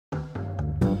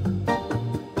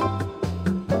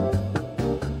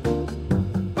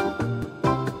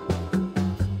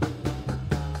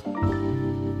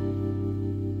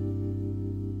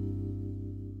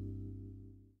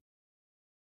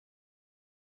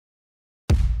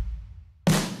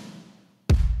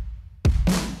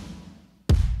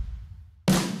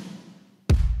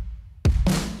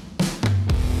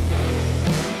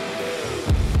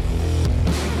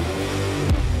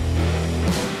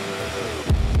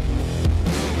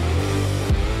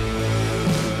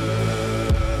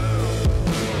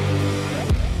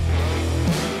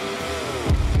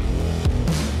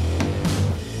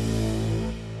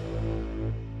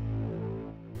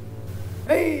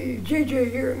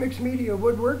TJ here at Mixed Media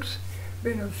Woodworks.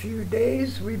 Been a few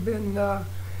days. We've been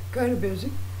kind of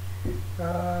busy.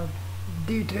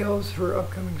 Details for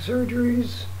upcoming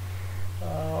surgeries,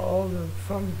 all the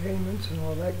fund payments and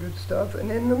all that good stuff.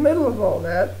 And in the middle of all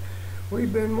that,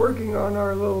 we've been working on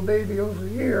our little baby over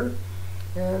here,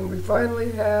 and we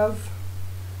finally have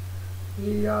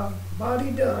the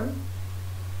body done,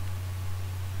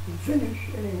 the finish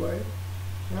anyway.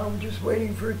 Now we're just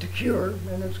waiting for it to cure,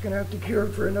 and it's going to have to cure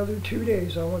for another 2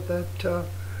 days. I want that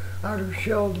outer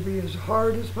shell to be as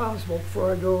hard as possible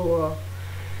before I go.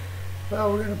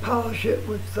 Well, we're going to polish it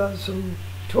with some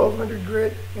 1200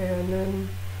 grit and then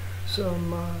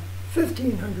some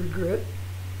 1500 grit,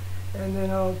 and then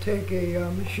I'll take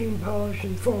a machine polish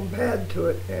and foam pad to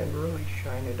it and really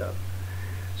shine it up.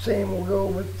 Same will go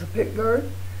with the pick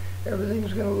guard.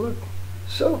 Everything's going to look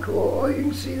so cool. Oh, you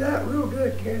can see that real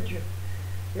good, can't you?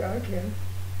 Yeah, I can.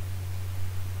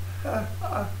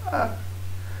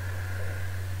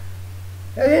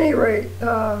 At any rate,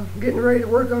 getting ready to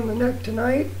work on the neck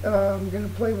tonight. I'm going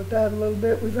to play with that a little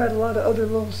bit. We've had a lot of other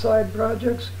little side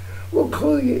projects. We'll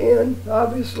clue you in.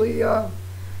 Obviously, you've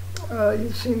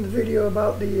seen the video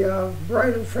about the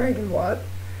bridal Frankenwatt,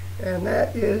 and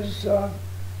that is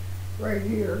right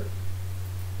here.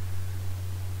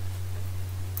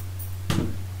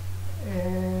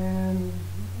 And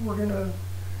we're going to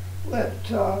let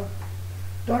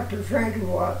Dr.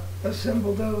 Frankenwatt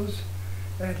assemble those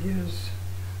at his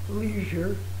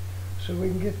leisure, so we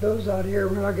can get those out of here.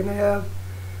 We're not going to have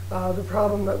the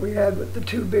problem that we had with the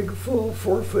two big full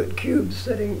 4-foot cubes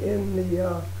sitting in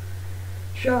the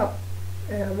shop,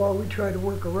 and while we try to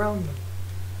work around them.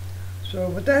 So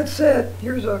with that said,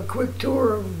 here's a quick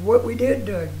tour of what we did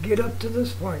to get up to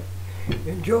this point.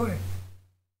 Enjoy.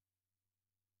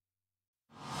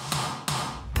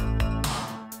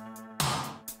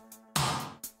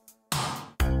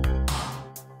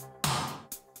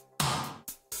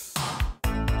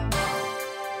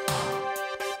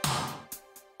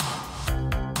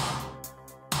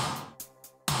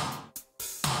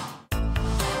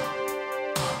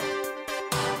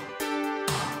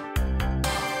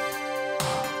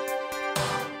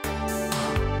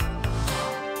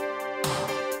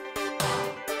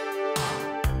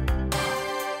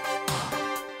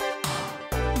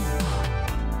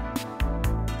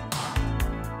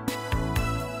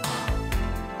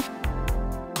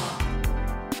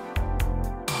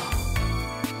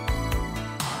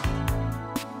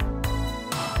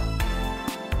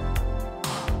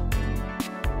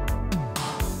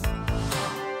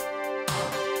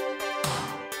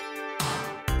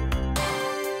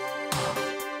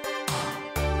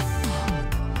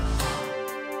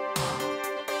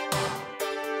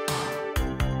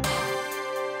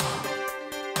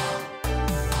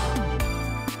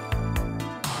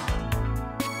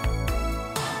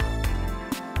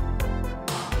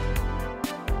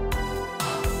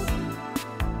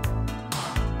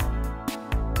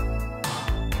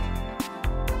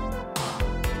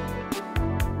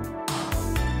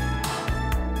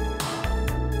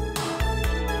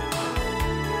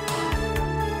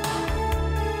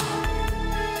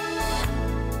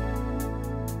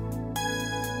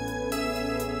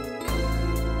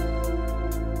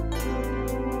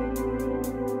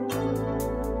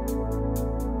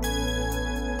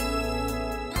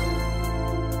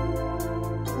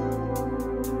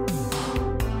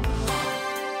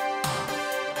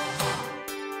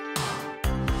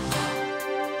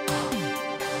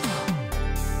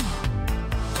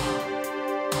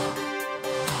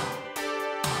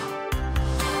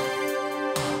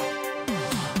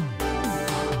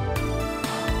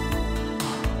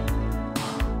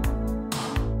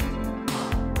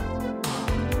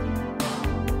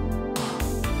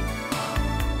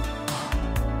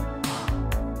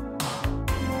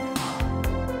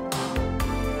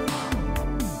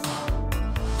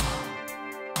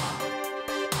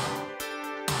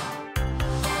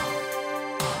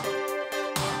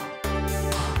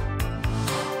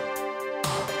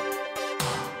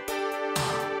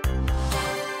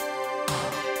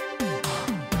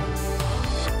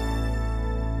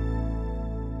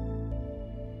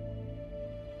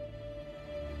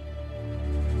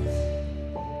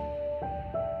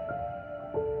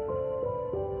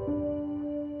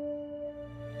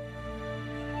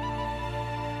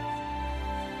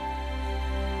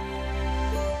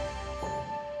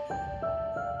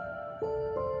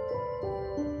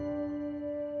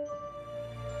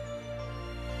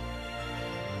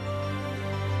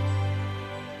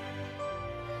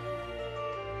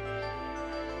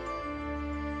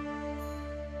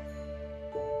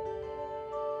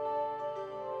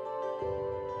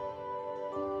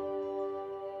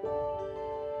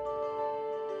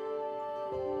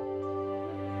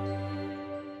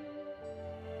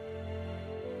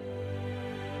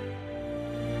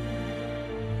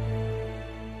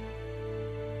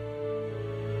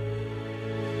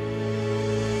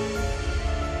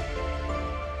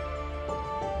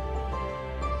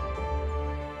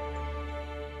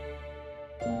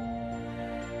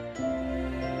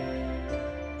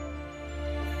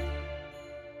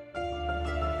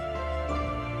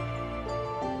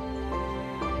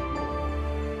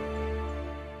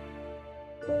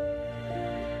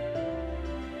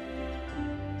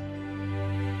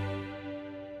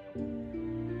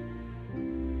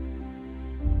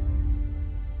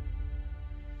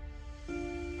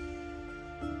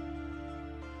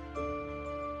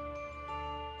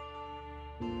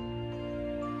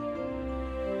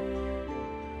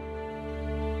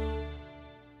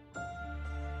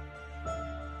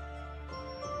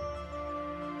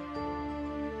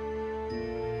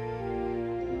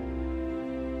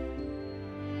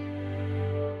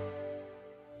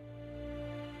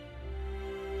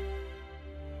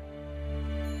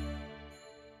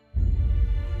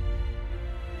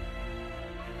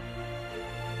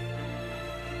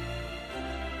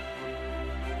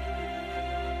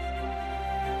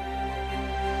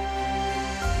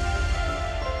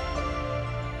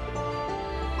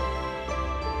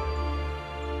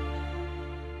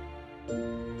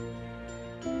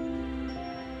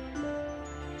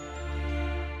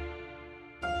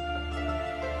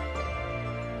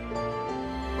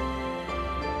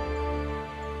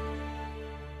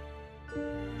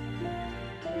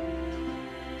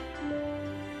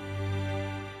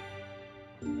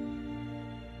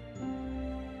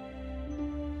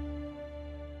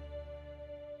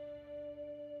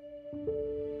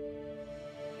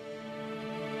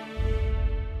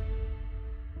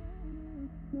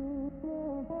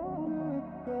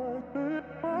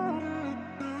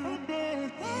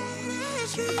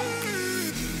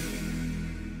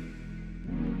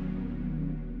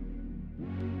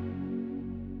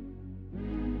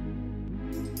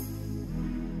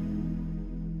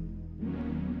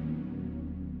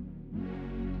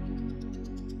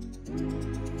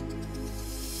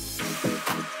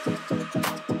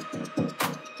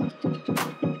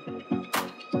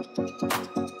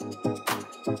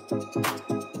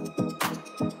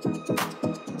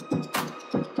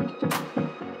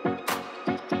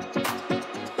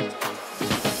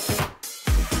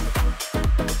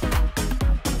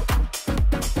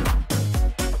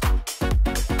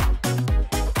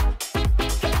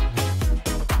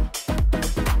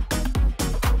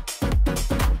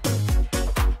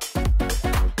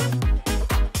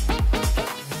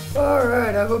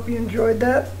 Alright, I hope you enjoyed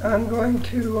that. I'm going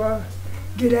to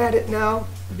get at it now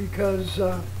because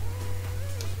the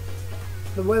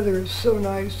weather is so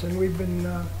nice and we've been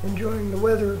enjoying the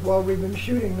weather while we've been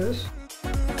shooting this.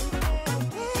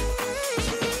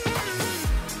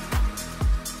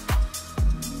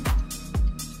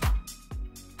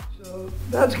 So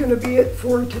that's going to be it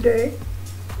for today,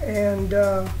 and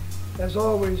as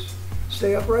always,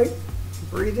 stay upright,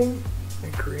 breathing,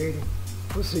 and creating.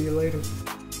 We'll see you later.